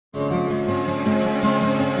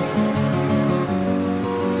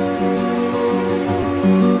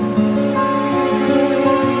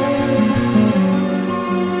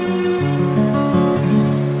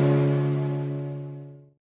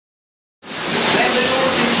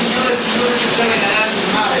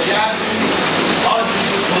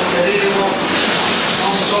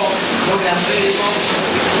dove andremo,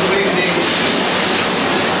 quindi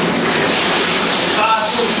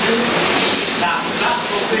vado giù da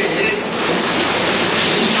Sassopé,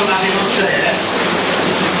 isola che non c'è,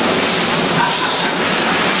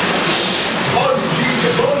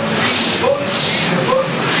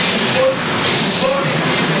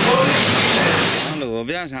 allora,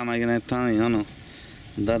 piace la macchinetta mia, no?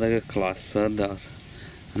 Guardate che classe, guardate.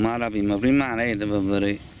 Ma la prima rete per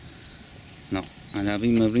vedere. No, la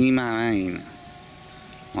prima maina.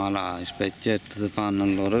 Voilà, i specchietti si fanno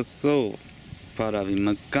loro sopra. Poi la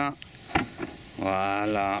prima qua.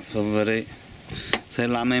 Voilà, per vedere se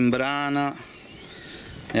la membrana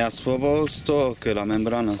è al suo posto, che la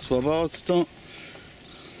membrana è al suo posto.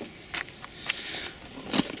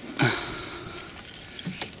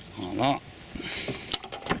 Voilà.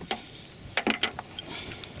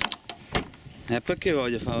 E perché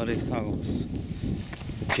voglio fare questa cosa?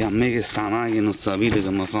 Perché a me che sta macchina non sapete che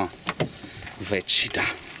mi fa? Mi fa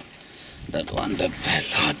eccitare. Da quanto è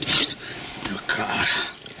bello, che cara.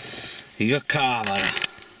 Che cavolo.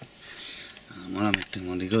 Ora la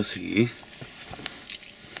mettiamo di così.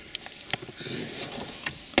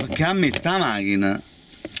 Perché a me sta macchina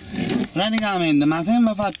praticamente mi ha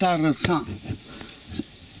sempre fatto arrezzare.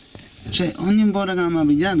 Cioè, ogni volta che mi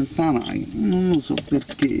pigliate sta macchina, non lo so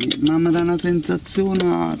perché, ma mi dà una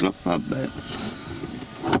sensazione troppo bella.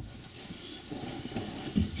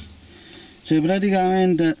 Cioè,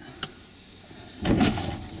 praticamente,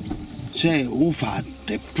 cioè, ho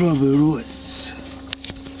fatto è proprio questo.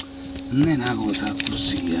 Non è una cosa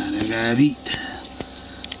così, capite?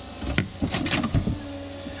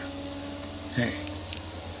 Cioè.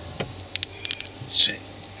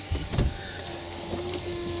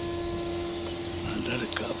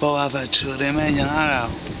 Poi la faccio vedere meglio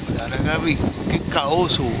l'avete capito? Che cavolo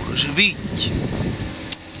solo, ci picchi!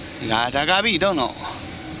 L'avete capito o no?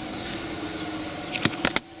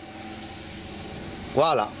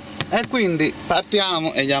 Voilà! E quindi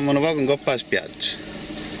partiamo e andiamo un po' in coppa a spiaggia.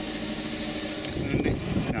 Quindi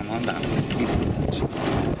stiamo andando in spiaggia.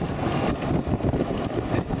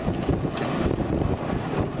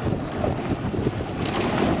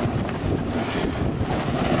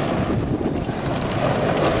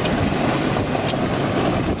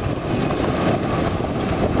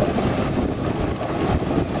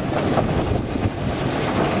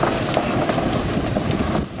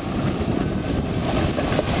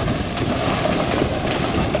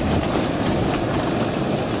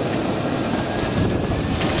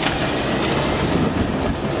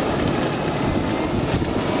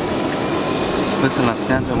 Questa è una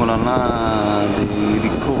spiaggia quella là di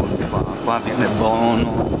Riccone, qua viene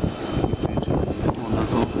buono,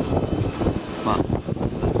 qua,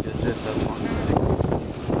 questa spiaggetta qua,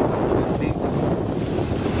 quindi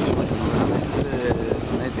vogliono veramente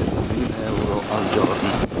media di 1000 euro al giorno,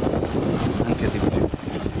 anche di più,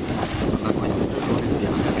 guarda qua gli giorni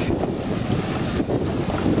bianchi.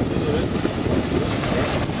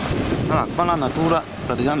 Allora, qua la natura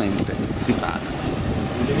praticamente si paga.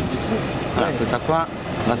 Allora, questa qua è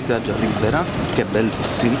la spiaggia libera, che è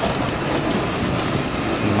bellissima,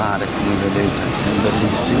 il mare come vedete è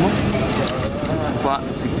bellissimo, qua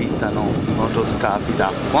si fittano motoscafi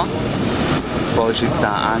d'acqua, poi ci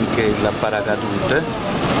sta anche il paracadute.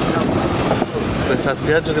 Questa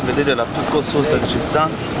spiaggia che vedete è la più costosa che ci sta,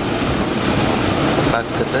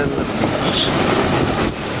 Baccatella Beach.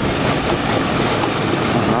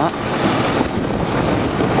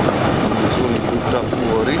 Mi butta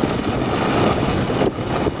fuori.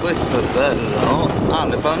 Questo è bello. Ah,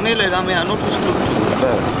 le palmelle è la mia nutra scultura,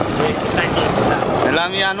 bello. È la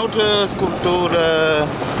mia nutra scultura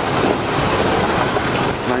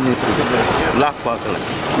magnifica. L'acqua che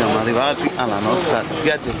siamo arrivati alla nostra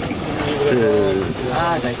spiaggia qui.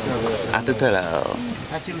 A Teterao.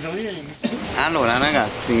 Allora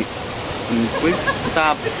ragazzi, in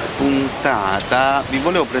questa puntata vi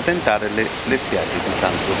volevo presentare le spiagge di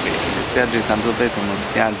Saint-Tropez. Le spiagge di Saint-Tropez sono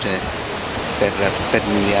spiagge per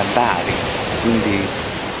miliardari, quindi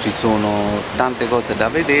ci sono tante cose da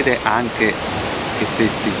vedere, anche che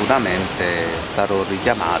sicuramente sarò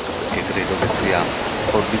richiamato perché credo che sia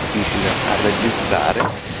un po' difficile a registrare.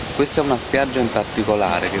 Questa è una spiaggia in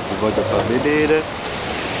particolare che vi voglio far vedere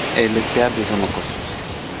e le spiagge sono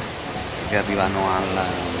costosissime, che arrivano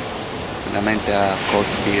veramente a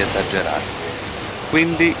costi esagerati.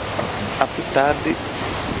 Quindi a più tardi.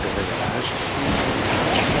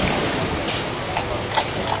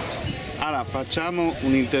 Allora, facciamo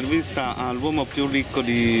un'intervista all'uomo più ricco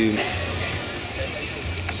di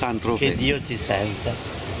Saint-Tropez. Che Dio ti senta.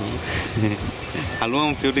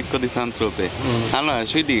 All'uomo più ricco di Saint-Tropez. Allora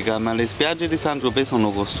ci dica, ma le spiagge di Saint-Tropez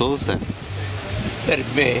sono costose? Per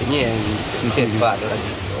me niente, che parla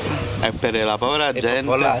di soldi. E per la povera È gente?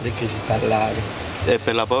 popolare che si parlare. E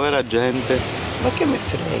per la povera gente? Ma che mi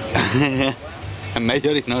frega? È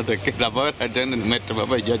meglio di no perché la povera gente mi mette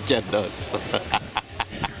proprio gli occhi addosso.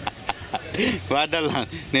 Guarda là,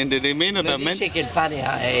 niente di meno da me. Dice che il pane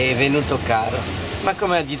è venuto caro. Ma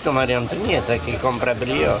come ha detto Maria Antonietta che compra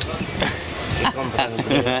brioche? Che compra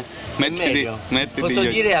brioche. Posso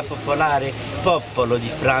dire a popolare popolo di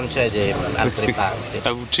Francia e di altre parti.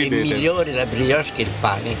 È migliore la brioche che il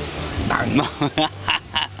pane. No.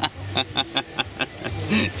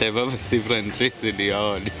 Cioè proprio questi francesi li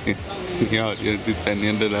odio, non ci sta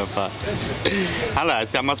niente da fare. Allora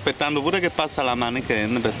stiamo aspettando pure che passa la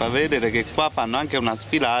mannequin per far vedere che qua fanno anche una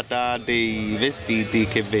sfilata dei vestiti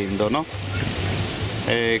che vendono.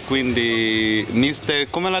 E quindi mister,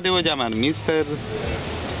 come la devo chiamare? Mister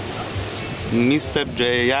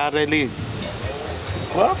J.R. Lee?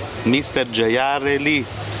 Qua? Mister J.R. Lee.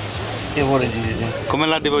 Che vuole dire? Come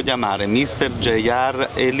la devo chiamare? Mister J.R.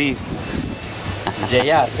 Lee.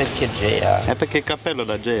 JR, perché JR? È perché il cappello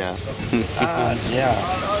da JR. Ah, JR.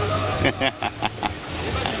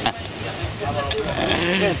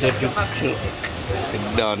 Questo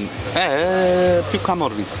è più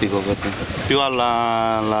camorristico così, più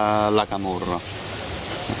alla camorra.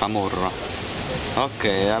 Camorra. Ok,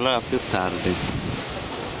 allora più tardi.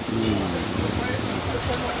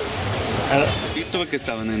 Visto perché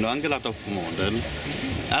sta venendo anche la top model.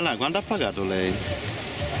 Allora, quanto ha pagato lei?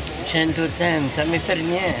 180, ma per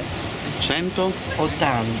niente.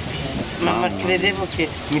 180? Ma credevo che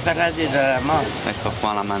mi parlate della moda. Ecco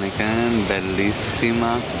qua la mannequin,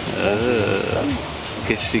 bellissima.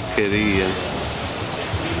 Che sciccheria.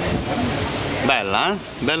 Bella,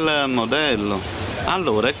 Bel modello.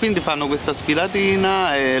 Allora, e quindi fanno questa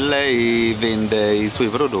sfilatina e lei vende i suoi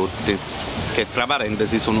prodotti, che tra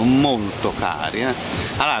parentesi sono molto cari.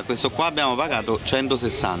 Allora, questo qua abbiamo pagato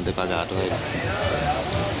 160,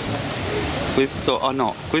 questo, oh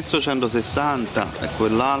no, questo 160 e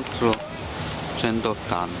quell'altro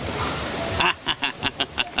 180.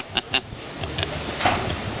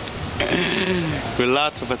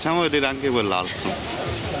 Quell'altro, facciamo vedere anche quell'altro.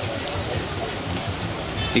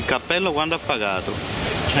 Il cappello quando ha pagato?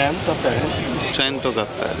 100 per 100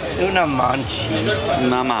 cappelli. e una mancina.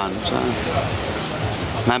 Una mancia.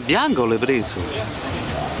 Ma bianco l'hai preso?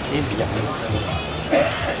 Il bianco.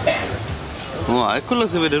 Oh, e quello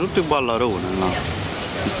si vede tutto il ballarone, no?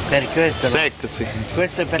 Per questo. Sexy.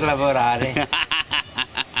 Questo è per lavorare.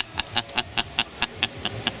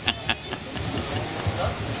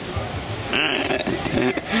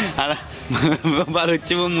 Allora,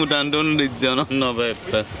 parecchio mutando un rizio, nonno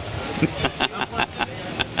Peppe.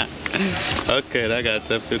 Ok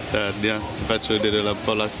ragazzi, a più tardi, vi faccio vedere un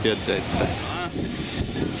po' la spiaggetta.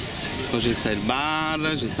 Poi ci sta il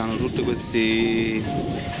bar, ci stanno tutti questi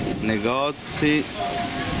negozi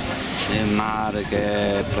e il mare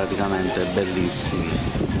che è praticamente bellissimo.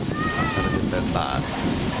 Guardate che bel bar.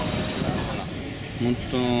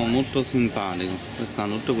 Molto, molto simpatico. Queste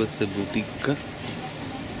stanno tutte queste boutique.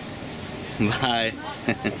 Vai!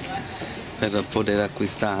 Per poter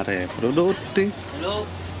acquistare prodotti.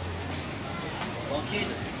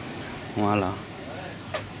 Voilà,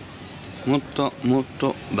 molto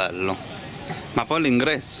molto bello. Ma poi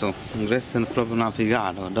l'ingresso è proprio una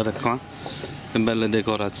figata, guardate qua che belle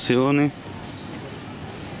decorazioni.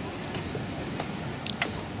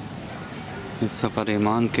 Adesso faremo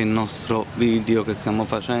anche il nostro video che stiamo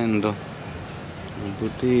facendo,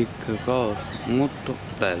 boutique, cose, molto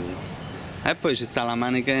bello. E poi ci sta la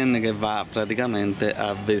mannequin che va praticamente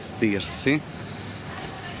a vestirsi.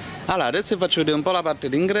 Allora, adesso vi faccio vedere un po' la parte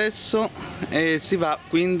d'ingresso e si va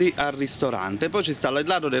quindi al ristorante. Poi ci sta al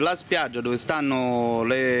lato della spiaggia dove stanno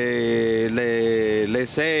le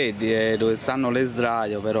sedie, dove stanno le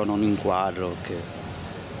sdraio, però non inquadro che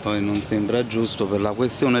poi non sembra giusto per la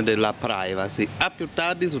questione della privacy. A più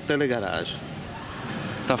tardi su Telegarage.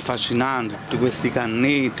 Sta affascinante, tutti questi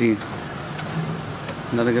canneti.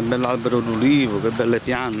 Guardate che bell'albero d'ulivo, che belle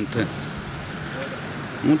piante.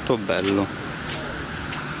 Molto bello.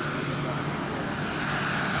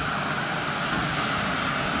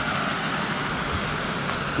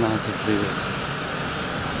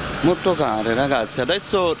 Molto care ragazzi.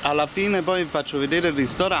 Adesso alla fine poi vi faccio vedere il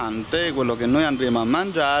ristorante, quello che noi andremo a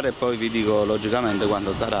mangiare e poi vi dico logicamente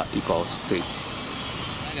quando sarà i costi.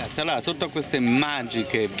 Ragazzi, allora sotto a queste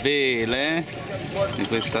magiche vele di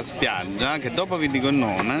questa spiaggia, che dopo vi dico il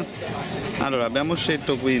nome, allora abbiamo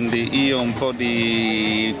scelto quindi io un po'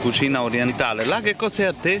 di cucina orientale. Là che cos'è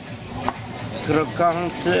a te?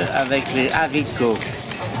 croquantes avec les haricots.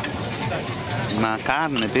 Ma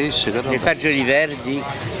carne, pesce, che roba? Le fagioli verdi.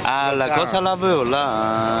 Ah, la cosa l'avevo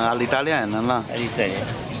là, all'italiana là.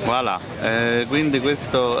 All'italiana. Voilà, quindi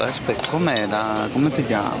questo, aspetta, com'era? Come ti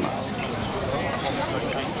chiama?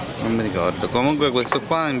 Non mi ricordo. Comunque questo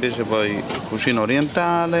qua invece poi cucina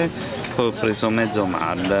orientale, poi ho preso mezzo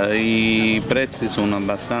mal. I prezzi sono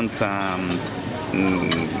abbastanza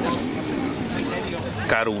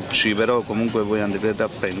carucci, però comunque voi andrete a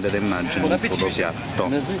prendere, immagino, un solo piatto.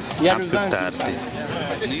 A più tardi.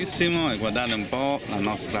 Benissimo, e guardate un po' la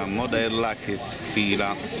nostra modella che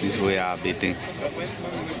sfila i suoi abiti.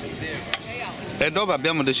 E dopo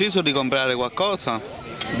abbiamo deciso di comprare qualcosa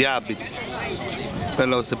di abiti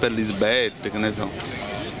per Lisbeth, che ne so,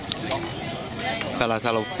 per la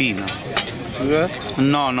saloppina.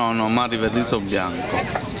 No, Mari per riso bianco,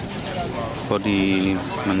 un po' di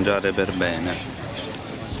mangiare per bene.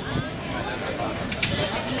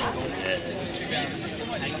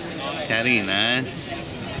 Carina,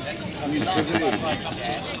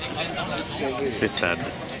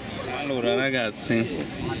 Aspettate. Allora ragazzi,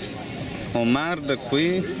 Omard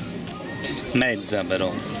qui mezza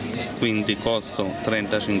però, quindi costo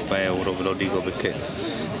 35 euro, ve lo dico perché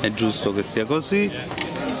è giusto che sia così.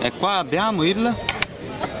 E qua abbiamo il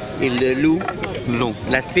Lu,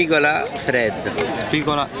 la spigola fredda.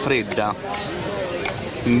 Spigola fredda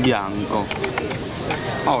in bianco,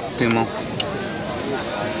 ottimo.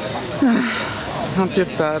 A più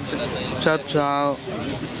tardi, ciao.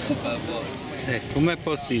 Com'è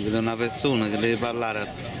possibile una persona che deve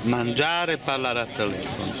mangiare e parlare al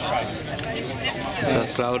telefono? Questa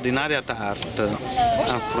straordinaria tarte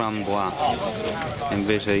a framboise,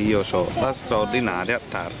 invece io ho la straordinaria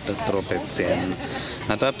tarte Tropez.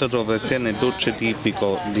 La tarte Tropez è il dolce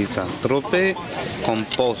tipico di Saint-Tropez,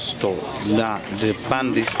 composto del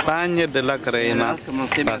pan di Spagna e della crema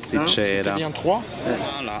pasticcera.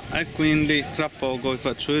 Voilà. E quindi tra poco vi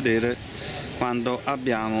faccio vedere quando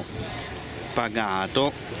abbiamo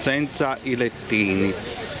pagato senza i lettini.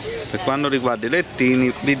 Per quanto riguarda i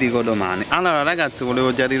lettini vi dico domani. Allora ragazzi,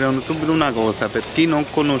 volevo chiarire subito una cosa per chi non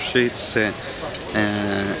conoscesse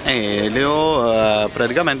Elio.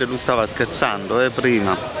 Praticamente lui stava scherzando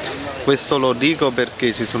prima. Questo lo dico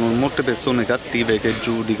perché ci sono molte persone cattive che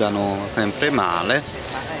giudicano sempre male.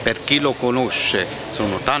 Per chi lo conosce,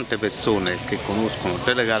 sono tante persone che conoscono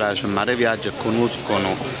Telegarage Mare Viaggi e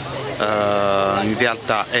conoscono in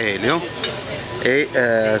realtà Elio e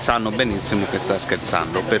sanno benissimo che sta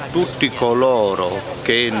scherzando. Per tutti coloro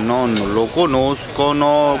che non lo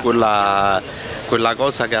conoscono, quella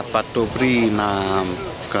cosa che ha fatto prima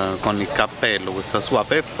con il cappello, questa sua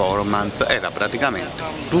performance, era praticamente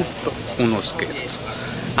tutto uno scherzo.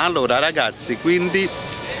 Allora ragazzi, quindi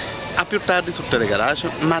a più tardi su Telegarage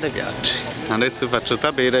Mare Viaggi. Adesso vi faccio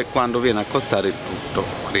sapere quando viene a costare il tutto,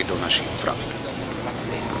 credo una cifra.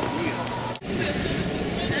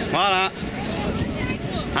 Voilà.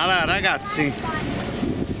 Allora ragazzi,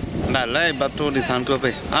 bella il battito di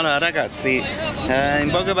Saint-Tropez. Allora ragazzi, in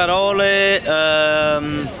poche parole,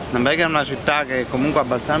 non è che è una città che è comunque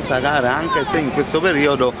abbastanza cara, anche se in questo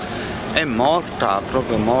periodo è morta,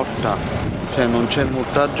 proprio morta, cioè non c'è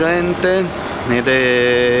molta gente ed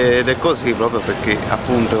è così proprio perché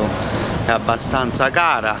appunto è abbastanza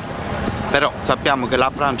cara, però sappiamo che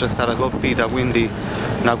la Francia è stata colpita quindi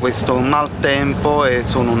da questo maltempo e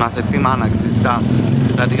sono una settimana che si sta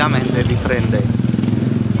praticamente riprendendo.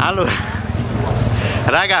 Allora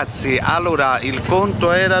ragazzi, il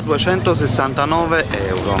conto era 269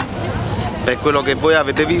 euro per quello che voi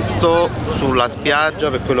avete visto sulla spiaggia,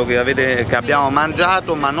 per quello che abbiamo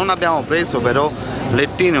mangiato, ma non abbiamo preso però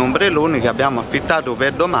lettini e ombrelloni che abbiamo affittato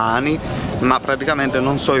per domani, ma praticamente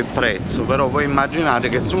non so il prezzo, però voi immaginate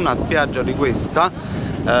che su una spiaggia di questa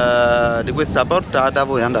portata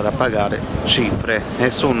voi andate a pagare cifre, e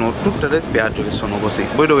sono tutte le spiagge che sono così.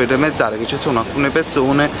 Voi dovete pensare che ci sono alcune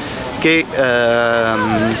persone che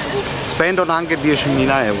spendono anche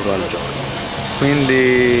 10.000 euro al giorno,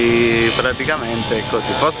 quindi praticamente è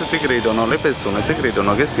così. Forse le persone si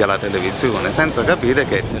credono che sia la televisione senza capire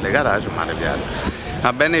che è Telegarage Mare Viaggi.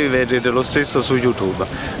 Va bene, vi vedrete lo stesso su YouTube.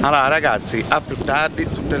 Allora ragazzi, a più tardi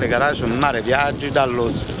su Telegarage Mare Viaggi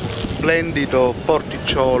dallo splendido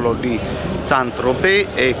porticciolo di Saint-Tropez,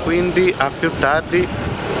 e quindi a più tardi.